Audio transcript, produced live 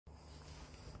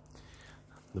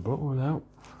the Brockwell layout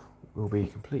will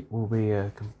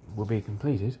be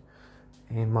completed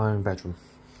in my own bedroom.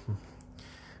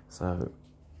 So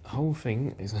the whole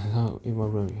thing is in my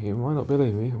room. You might not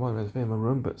believe me, it might not be in my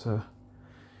room, but I've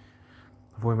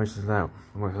already measured it out.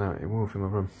 It will fit in my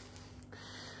room.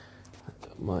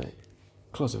 My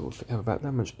closet will have about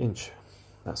that much inch,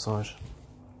 that size,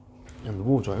 and the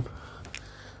wardrobe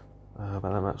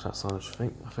about that much, that size.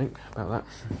 I think about that.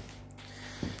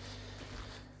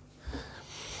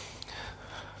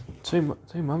 2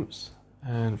 months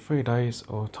and 3 days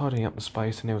of tidying up the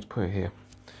space and able to put it here.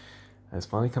 And it's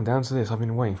finally come down to this I've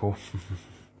been waiting for.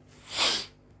 So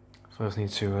I just need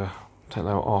to take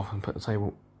that off and put the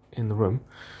table in the room,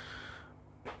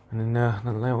 and then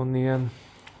lay it on the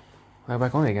lay it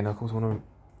back on it again. Of course, I'll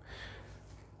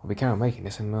be carrying on making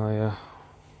this in my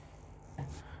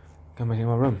go make it in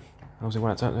my room. Obviously,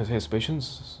 when I turn those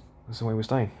exhibitions, that's the way we're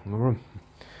staying, in my room,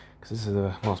 because this is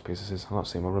the masterpiece. This is I like to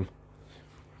see in my room.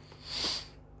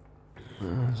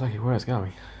 Exactly where it's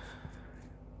going.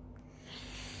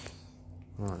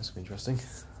 Right, this will be interesting.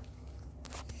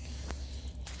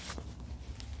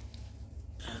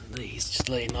 And these, just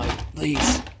letting you know,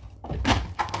 these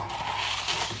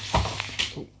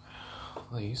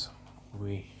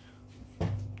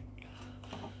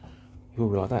will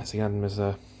be like that. So you add them as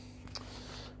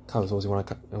colours. Obviously, when I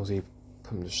obviously put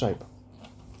them into shape.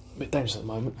 A bit dangerous at the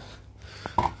moment.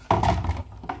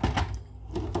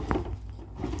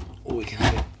 Or we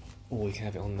can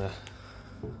have it on the.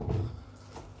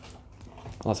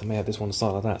 I like to have this one on the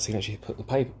side like that, so you can actually put the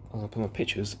paper. I'm going to put my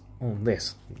pictures on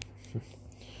this.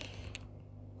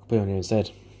 Put it on here instead.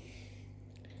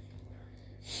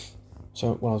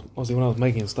 So, when I was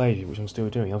making a stage, which I'm still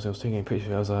doing, obviously I was taking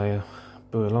pictures as I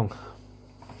build along.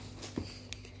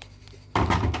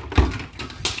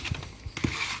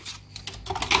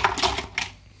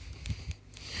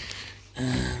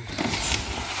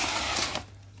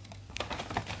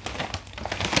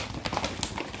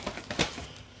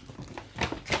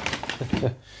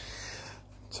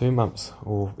 Two months,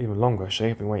 or even longer actually.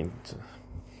 I've been waiting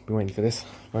for this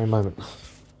very moment.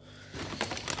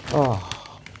 Oh,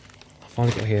 I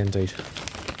finally got here indeed.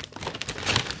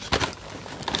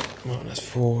 Right, that's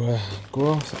for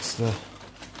grass. That's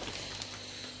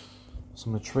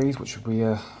some of the trees which will be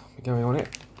going on it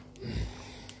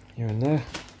here and there,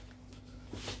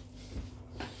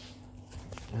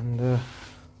 and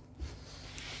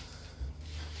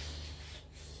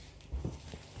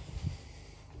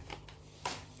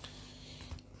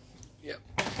yep,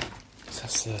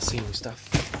 so that's scenery stuff.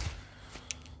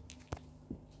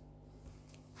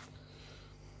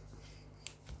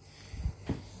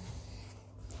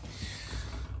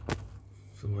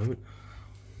 For the moment.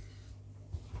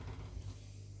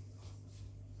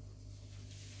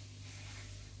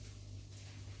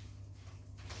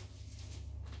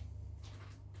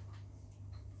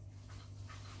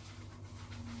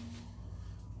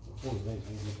 All the things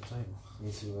I need to make a table. I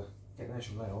need to get an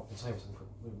actual layout of the table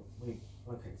and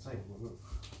relocate the table. Look.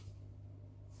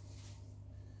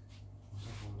 What's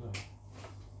that one doing?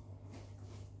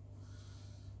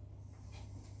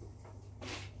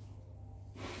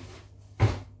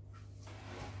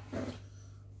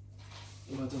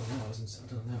 What I've done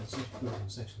now is built in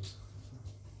sections.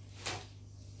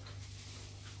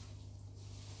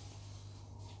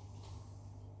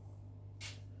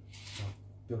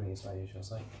 Building stage, shall I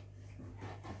say.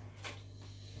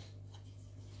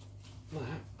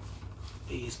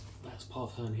 That's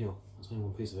part of Herne Hill. That's only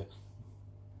one piece of it.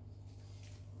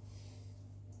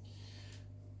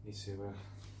 Need to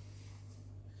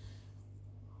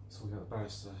sort out the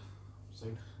barrister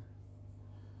soon.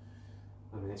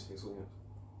 I mean, next thing sorting out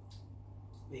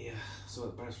sort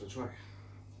out the barrister for the track.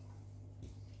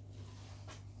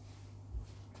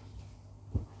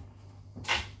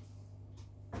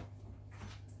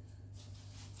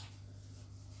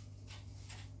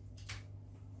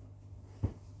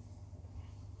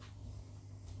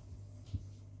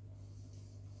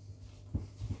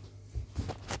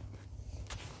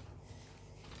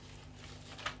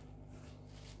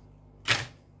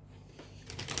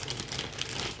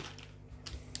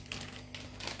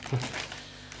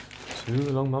 Two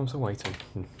long months of waiting.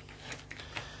 I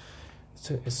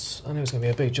know it's going to be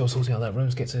a big job sorting out that room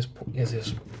to get to this point.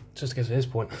 Just to get to this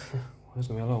point. There's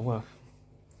going to be a lot of work.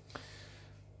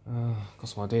 Got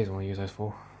some ideas I want to use those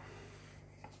for.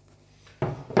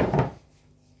 Let's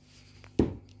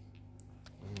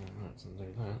undo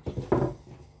that.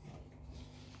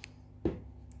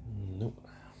 Nope.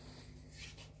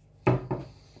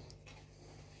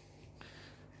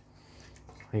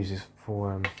 I use this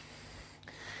for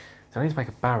so I need to make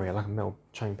a barrier, like a metal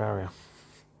chain barrier.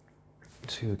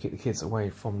 to keep the kids away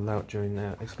from the layout during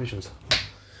their exhibitions.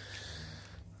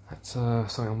 That's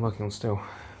something I'm working on still.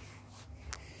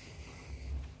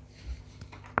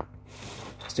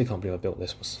 I still can't believe I built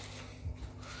this.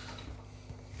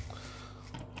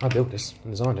 I built this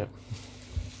and designed it.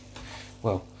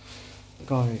 Well,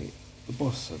 the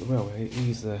boss at the railway,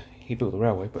 he built the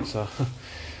railway, but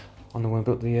I'm the one who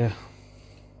built the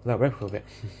replica of it.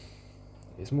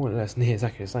 It's more or less near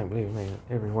exactly the same, believe me,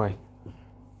 every way.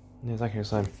 Near exactly the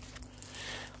same.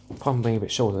 Apart from being a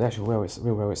bit shorter, the actual railway,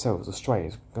 real railway itself is a straight.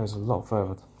 It goes a lot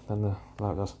further than the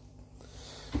layout does.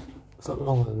 It's a lot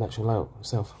longer than the actual layout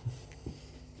itself.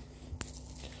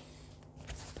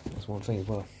 That's one thing as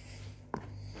well.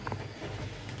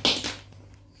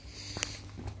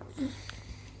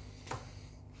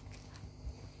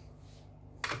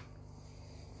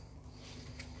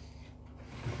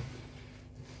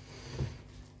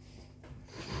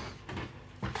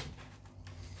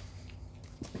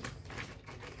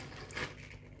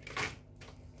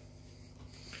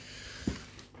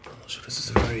 Sure, this is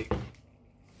a very,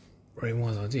 very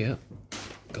wise idea.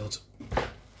 God.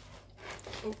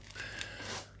 Oh.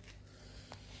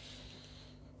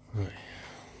 Right.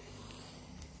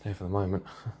 There for the moment.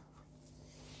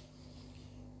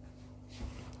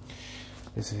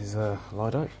 This is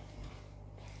Lido.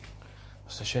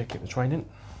 Just a shed, keep the train in.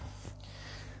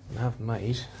 And I have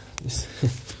made this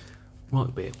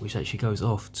right bit, which actually goes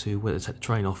off to where they take the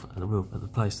train off at the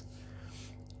place.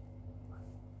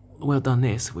 Well done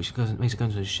this, which makes it go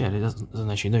into the shed. It doesn't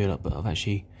actually do that, but I've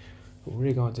actually got a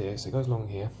really good idea. So it goes along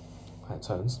here, that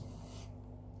turns.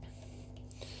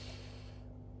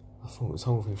 I thought this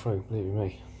whole thing through, believe you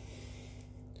me.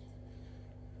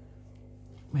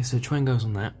 Okay, so the train goes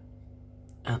on that,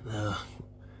 and the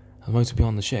motor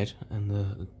beyond the shed, and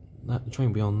the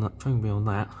train beyond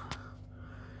that.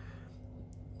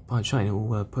 By the train, it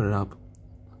will put it up,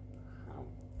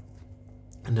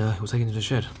 and it will take it into the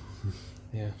shed.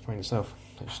 Yeah, train itself,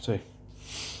 H2.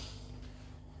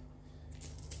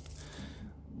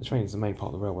 The train is the main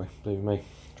part of the railway, believe me.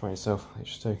 Train itself,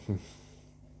 H2.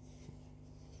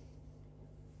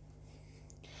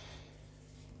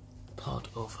 Part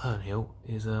of Herne Hill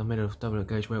is made of double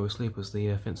gauge railway sleepers.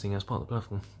 The fencing as part of the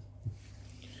platform.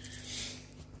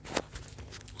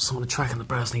 Some of the track and the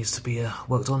brass needs to be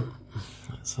worked on.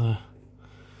 That's something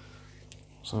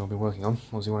I'll be working on.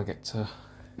 Obviously, want to get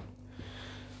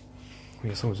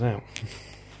sorted out.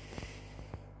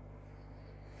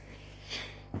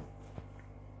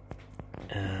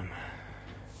 I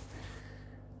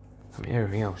mean,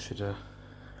 everything else should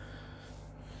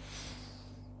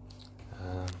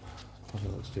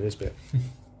let's do this bit.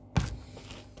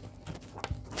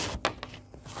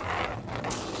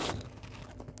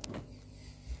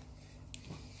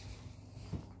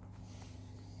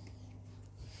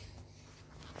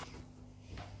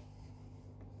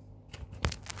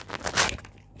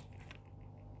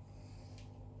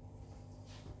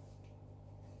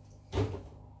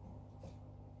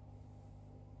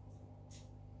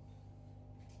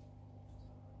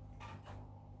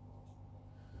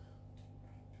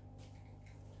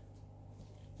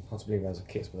 Hard to believe those are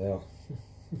kits, but they are.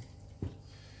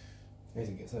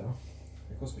 Amazing kits they are.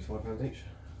 They cost me £5 each.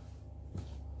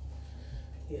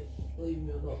 Yeah, believe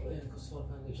me or not, but yeah, it costs £5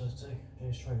 each, those two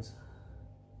James trains.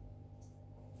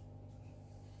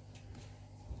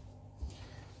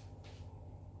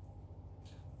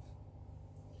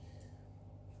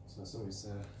 So it's always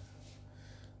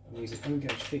I'm using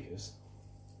O-gauge figures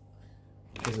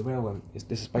because the railway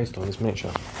this is based on this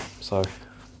miniature, so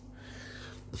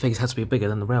the figures had to be bigger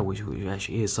than the railway, which it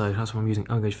actually is, so that's why I'm using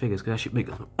O-gauge figures, because actually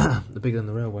bigger than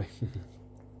the railway.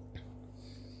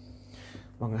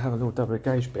 I'm going to have a little double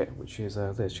gauge bit, which is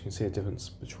this. You can see a difference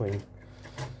between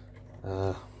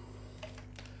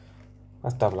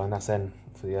that's double and that's N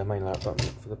for the main layout, but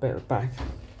for the bit at the back,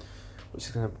 which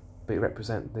is going to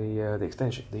represent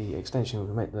the extension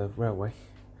will make the railway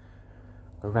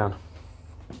go round,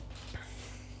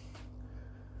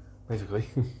 basically.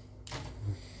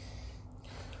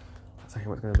 That's exactly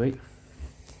what it's going to be.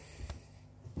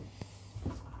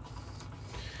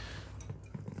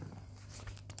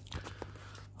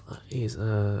 That is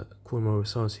a Cornwall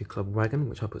Society Club wagon,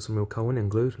 which I put some real coal in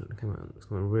and glued. It's coming out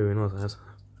really nice, it has.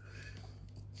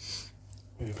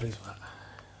 Really pleased with that.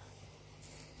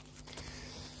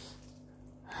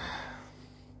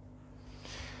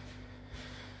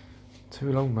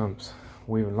 Two long months,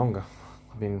 or even longer.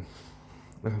 I've been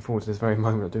looking forward to this very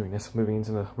moment of doing this, moving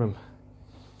into the room.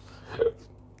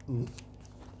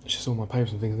 It's just all my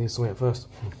papers and things I need to sort out first.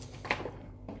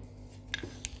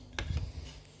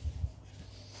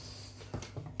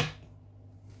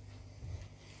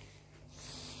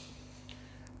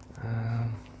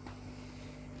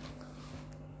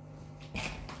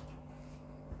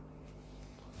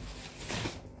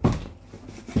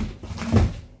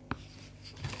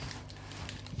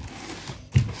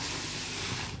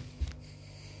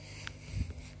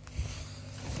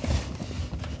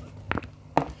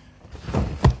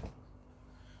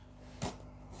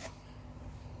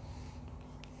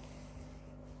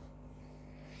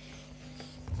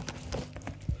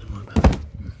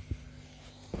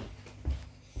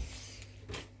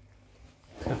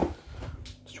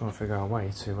 trying to figure out a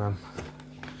way to well,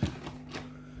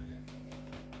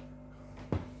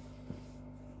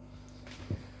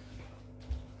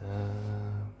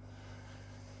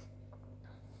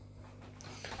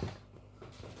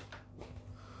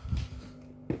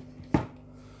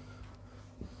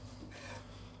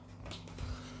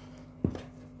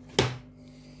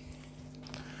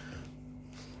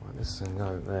 this can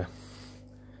go there.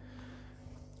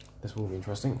 This will be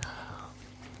interesting.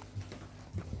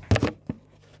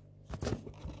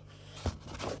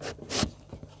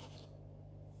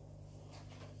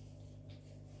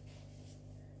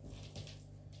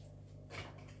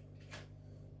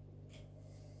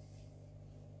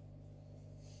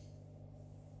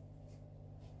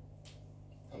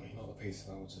 I mean, not the piece,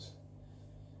 I was just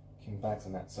keeping bags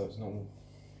and that, so it's not all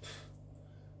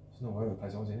over the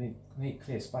place. I need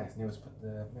clear space, and I was put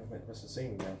the rest of the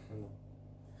ceiling down,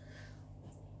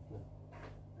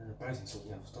 and the bags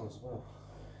sorting out for stores as well.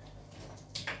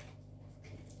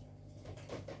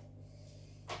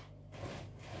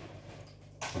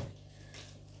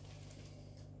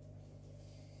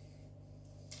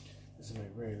 This is a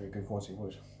really, really good quality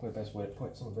wood. Probably the best wood,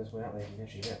 some of the best wood out there you can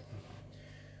actually get.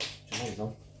 Which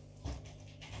on.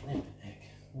 There the heck,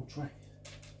 all tray.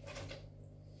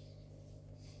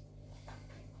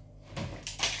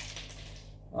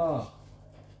 Oh,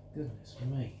 goodness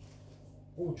me.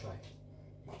 All tray.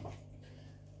 So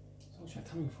where's that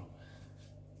coming from?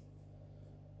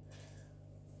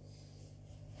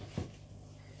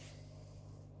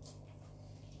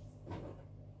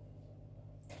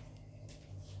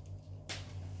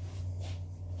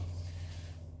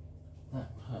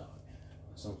 That hurt.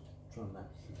 So trying that.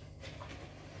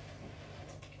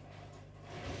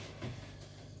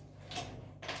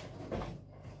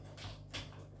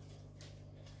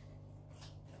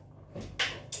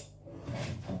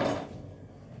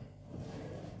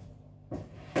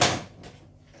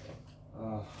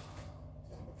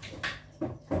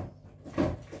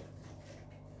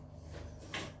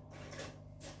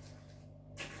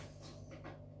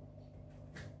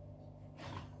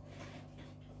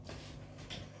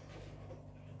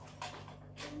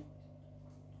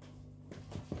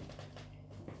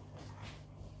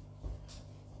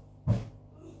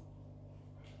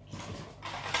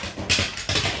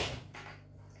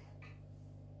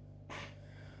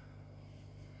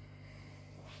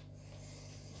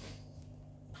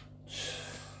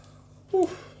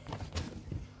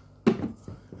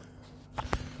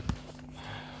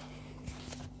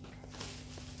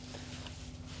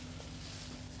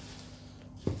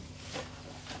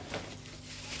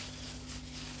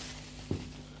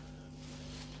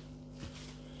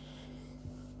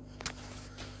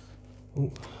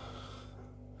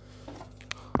 Ooh.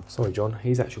 Sorry, John.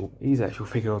 He's actual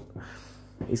figure.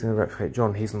 He's going to replicate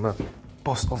John. He's the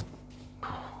boss of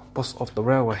the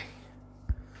railway.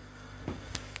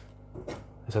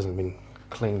 This hasn't been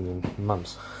cleaned in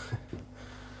months.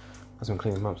 Hasn't been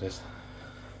cleaned in months. This.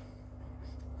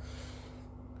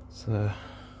 So, I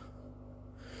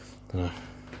don't know.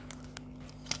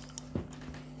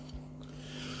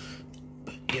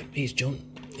 But yep, he's John.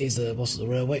 He's the boss of the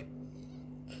railway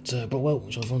at Brockwell,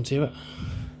 which I volunteer at.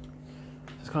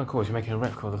 It's kind of cool. You're making a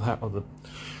replica of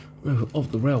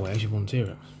the railway as you volunteer it,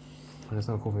 and there's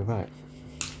no call me back.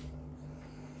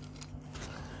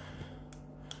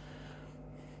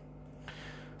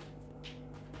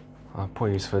 I'll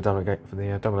probably use for the double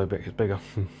bit, it's bigger.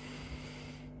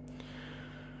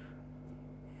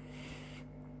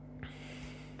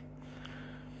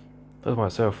 Does by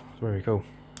itself. It's very cool.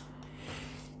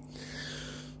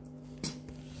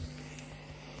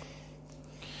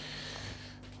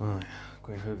 Right,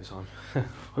 going Hoover time.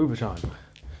 Hoover time.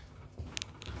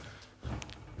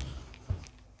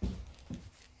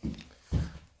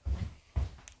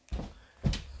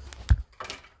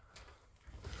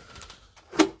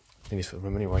 I think it's for the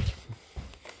room anyway.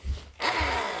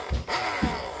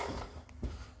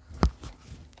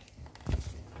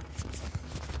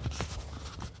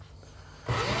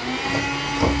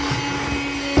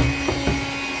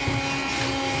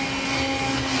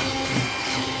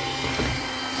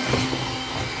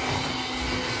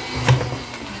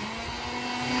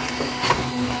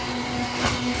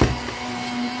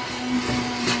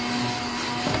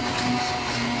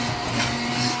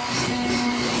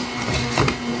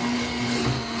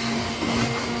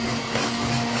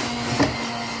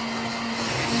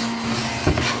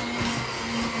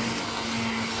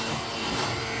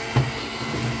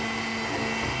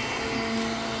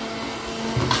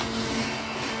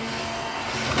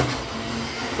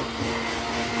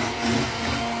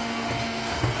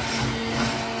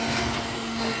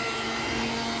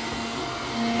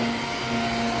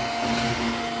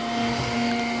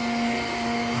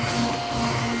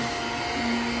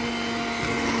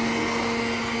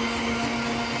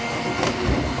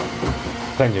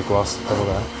 plenty of grass over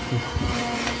there.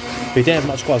 If you didn't have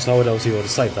much grass, I would obviously have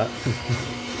saved that.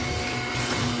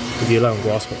 With the low on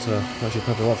grass, but actually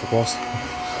plenty of for grass.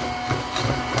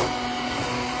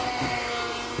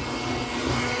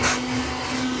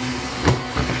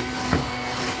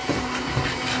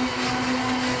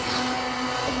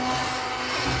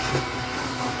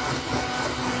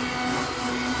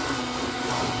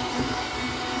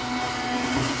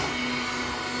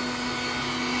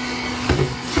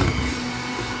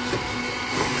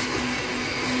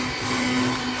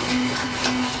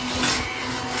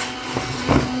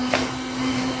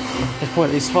 There's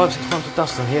probably at least 5-6 months of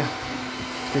dust on here.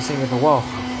 It's been sitting here for a while.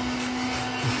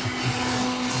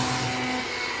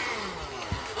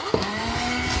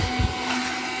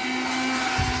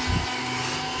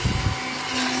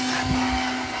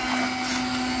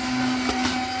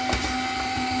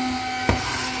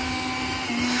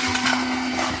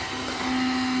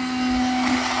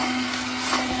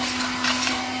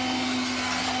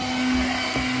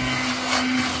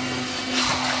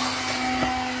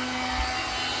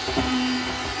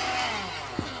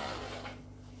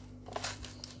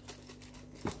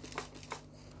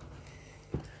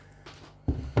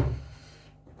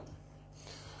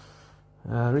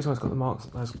 The reason why it's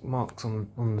got those marks on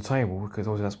the table, because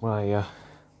obviously that's why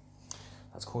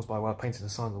that's caused by why I painted the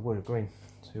side of the wood green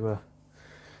to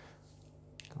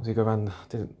obviously go around,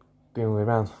 did it green all the way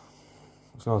around.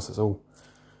 It's nice, it's all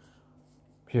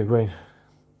pure green.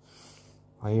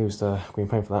 I used green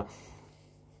paint for that.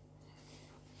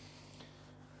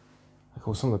 Of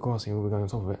course, some of the grass will be going on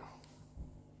top of it.